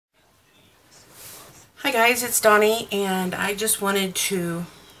Hi guys, it's Donnie, and I just wanted to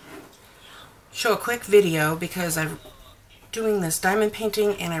show a quick video because I'm doing this diamond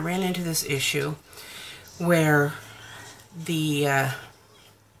painting and I ran into this issue where the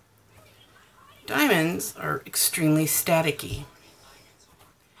diamonds are extremely staticky.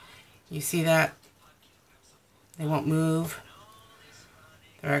 You see that? They won't move.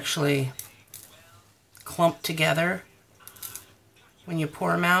 They're actually clumped together when you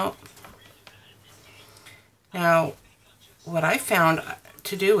pour them out. Now, what I found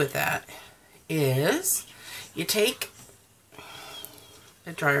to do with that is you take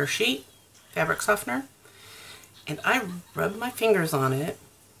a dryer sheet, fabric softener, and I rub my fingers on it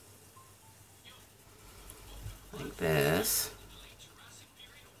like this,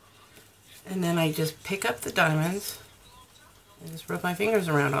 and then I just pick up the diamonds and just rub my fingers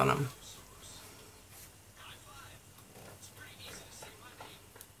around on them.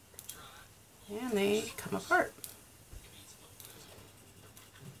 And they come apart.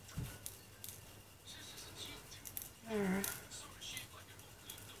 There.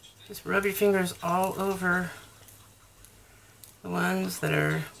 Just rub your fingers all over the ones that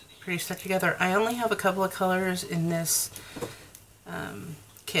are pretty stuck together. I only have a couple of colors in this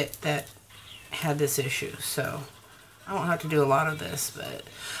kit that had this issue, so I won't have to do a lot of this, but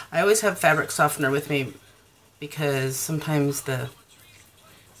I always have fabric softener with me because sometimes the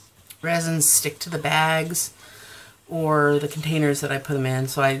resins stick to the bags or the containers that I put them in,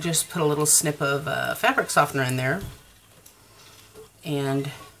 so I just put a little snip of fabric softener in there, and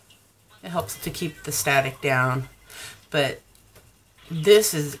it helps to keep the static down. But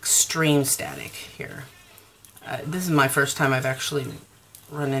this is extreme static here. This is my first time I've actually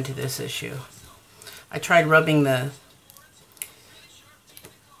run into this issue. I tried rubbing the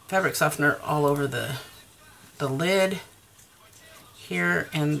fabric softener all over the lid here,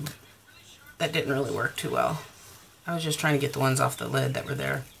 and that didn't really work too well. I was just trying to get the ones off the lid that were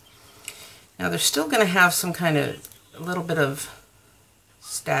there. Now they're still going to have some kind of a little bit of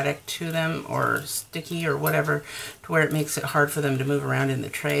static to them, or sticky or whatever, to where it makes it hard for them to move around in the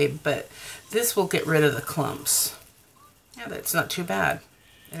tray, but this will get rid of the clumps. Yeah, that's not too bad.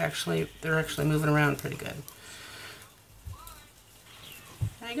 They're actually moving around pretty good.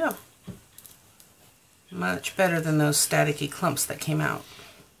 There you go. Much better than those staticky clumps that came out.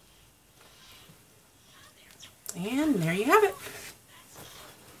 And there you have it.